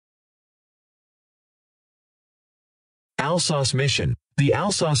Alsace Mission. The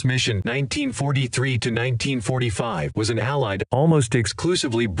Alsace Mission 1943 to 1945 was an Allied, almost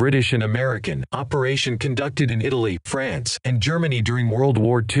exclusively British and American, operation conducted in Italy, France, and Germany during World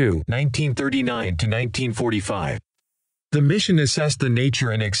War II 1939 to 1945. The mission assessed the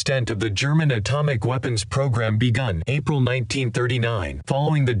nature and extent of the German atomic weapons program begun April 1939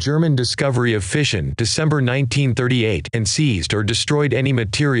 following the German discovery of fission December 1938 and seized or destroyed any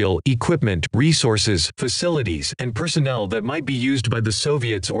material, equipment, resources, facilities, and personnel that might be used by the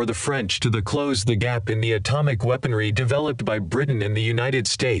Soviets or the French to close the gap in the atomic weaponry developed by Britain and the United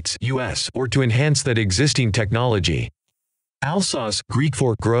States (US) or to enhance that existing technology. Alsace, Greek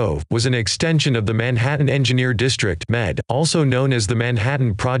for grove, was an extension of the Manhattan Engineer District (MED), also known as the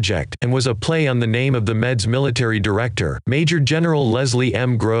Manhattan Project, and was a play on the name of the MED's military director, Major General Leslie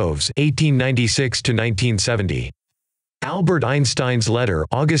M. Groves (1896–1970). Albert Einstein's letter,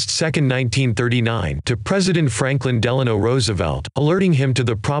 August 2, 1939, to President Franklin Delano Roosevelt, alerting him to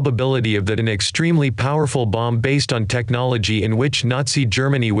the probability of that an extremely powerful bomb based on technology in which Nazi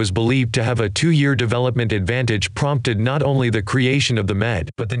Germany was believed to have a 2-year development advantage prompted not only the creation of the MED,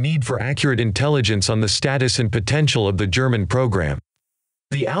 but the need for accurate intelligence on the status and potential of the German program.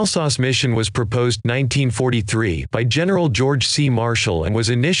 The Alsace mission was proposed 1943 by General George C. Marshall and was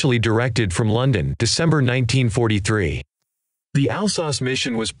initially directed from London, December 1943. The Alsace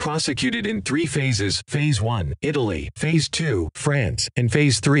mission was prosecuted in 3 phases: Phase 1, Italy; Phase 2, France; and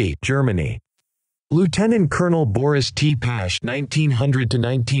Phase 3, Germany. Lieutenant Colonel Boris T. Pash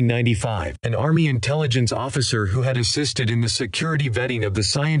 (1900–1995), an Army intelligence officer who had assisted in the security vetting of the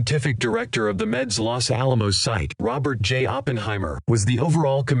scientific director of the MED's Los Alamos site, Robert J. Oppenheimer, was the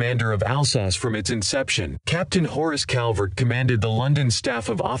overall commander of Alsace from its inception. Captain Horace Calvert commanded the London staff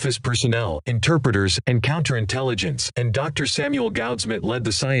of office personnel, interpreters, and counterintelligence, and Dr. Samuel Goudsmit led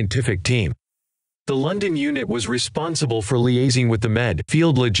the scientific team. The London unit was responsible for liaising with the MED,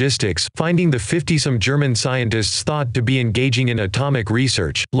 field logistics, finding the 50-some German scientists thought to be engaging in atomic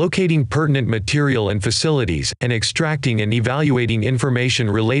research, locating pertinent material and facilities, and extracting and evaluating information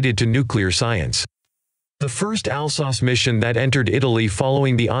related to nuclear science. The first Alsace mission that entered Italy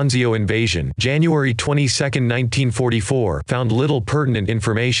following the Anzio invasion, January 22, 1944, found little pertinent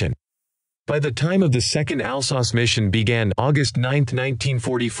information. By the time of the second Alsace mission began, August 9,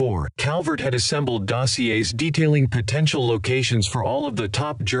 1944, Calvert had assembled dossiers detailing potential locations for all of the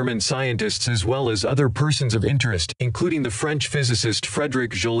top German scientists as well as other persons of interest, including the French physicist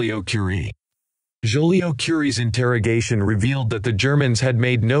Frédéric Joliot-Curie. Joliot-Curie's interrogation revealed that the Germans had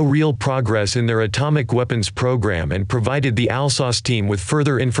made no real progress in their atomic weapons program and provided the Alsace team with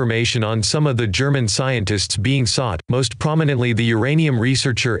further information on some of the German scientists being sought, most prominently the uranium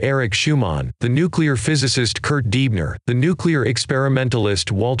researcher Erich Schumann, the nuclear physicist Kurt Diebner, the nuclear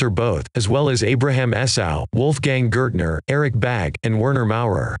experimentalist Walter Bothe, as well as Abraham Essau, Wolfgang Gertner, Erich Bagge, and Werner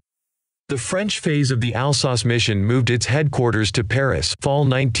Maurer. The French phase of the Alsace mission moved its headquarters to Paris, fall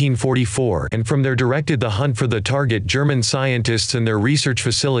 1944, and from there directed the hunt for the target German scientists and their research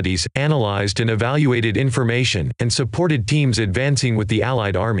facilities, analyzed and evaluated information, and supported teams advancing with the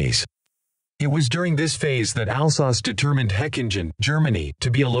Allied armies. It was during this phase that Alsace determined Hechingen, Germany,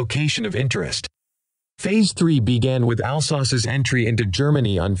 to be a location of interest. Phase 3 began with Alsace's entry into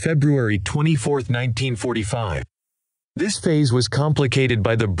Germany on February 24, 1945. This phase was complicated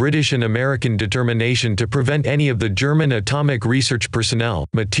by the British and American determination to prevent any of the German atomic research personnel,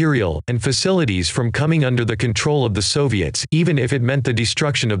 material, and facilities from coming under the control of the Soviets, even if it meant the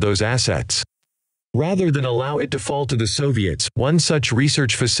destruction of those assets. Rather than allow it to fall to the Soviets, one such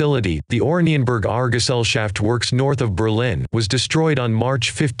research facility, the Oranienburg Argesellschaft Works north of Berlin, was destroyed on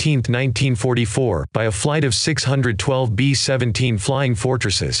March 15, 1944, by a flight of 612 B-17 Flying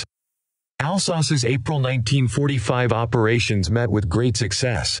Fortresses. Alsace's April 1945 operations met with great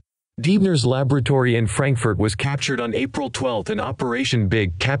success. Diebner's laboratory in Frankfurt was captured on April 12 and Operation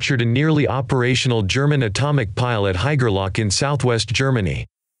Big captured a nearly operational German atomic pile at Haigerloch in southwest Germany.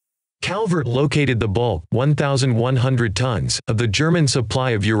 Calvert located the bulk, 1,100 tons, of the German supply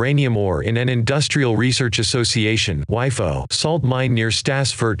of uranium ore in an Industrial Research Association (WIFO) salt mine near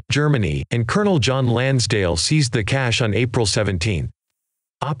Stassfurt, Germany, and Colonel John Lansdale seized the cache on April 17.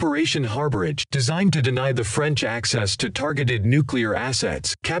 Operation Harborage, designed to deny the French access to targeted nuclear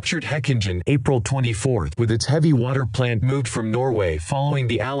assets, captured Hechingen April 24 with its heavy water plant moved from Norway following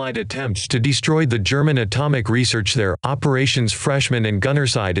the Allied attempts to destroy the German atomic research there, Operations Freshman and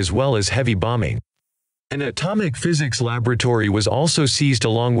Gunnerside as well as heavy bombing. An atomic physics laboratory was also seized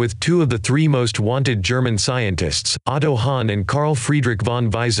along with 2 of the 3 most wanted German scientists, Otto Hahn and Carl Friedrich von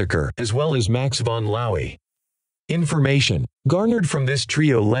Weizsäcker, as well as Max von Laue. Information garnered from this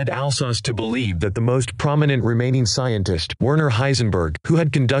trio led Alsace to believe that the most prominent remaining scientist, Werner Heisenberg, who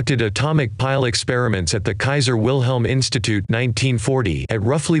had conducted atomic pile experiments at the Kaiser Wilhelm Institute 1940 at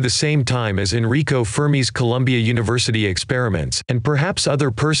roughly the same time as Enrico Fermi's Columbia University experiments, and perhaps other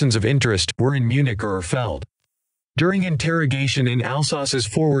persons of interest, were in Munich or Erfeld. During interrogation in Alsace's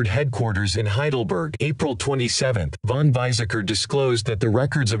forward headquarters in Heidelberg, April 27, von Weizsäcker disclosed that the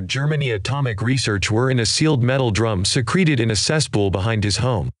records of Germany atomic research were in a sealed metal drum secreted in a cesspool behind his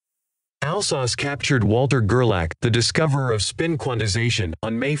home. Alsace captured Walter Gerlach, the discoverer of spin quantization,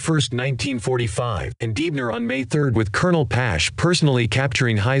 on May 1, 1945, and Deibner on May 3, with Colonel Pash personally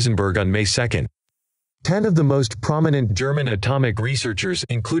capturing Heisenberg on May 2. 10 of the most prominent German atomic researchers,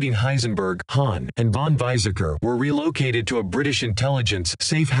 including Heisenberg, Hahn, and von Weizsäcker, were relocated to a British intelligence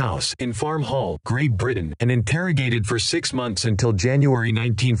safe house in Farm Hall, Great Britain, and interrogated for 6 months until January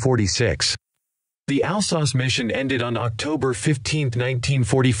 1946. The Alsace mission ended on October 15,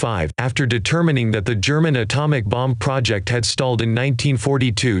 1945, after determining that the German atomic bomb project had stalled in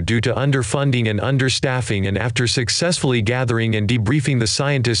 1942 due to underfunding and understaffing, and after successfully gathering and debriefing the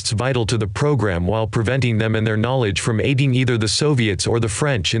scientists vital to the program while preventing them and their knowledge from aiding either the Soviets or the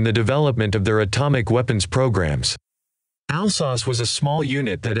French in the development of their atomic weapons programs. Alsace was a small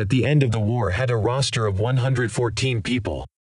unit that at the end of the war had a roster of 114 people.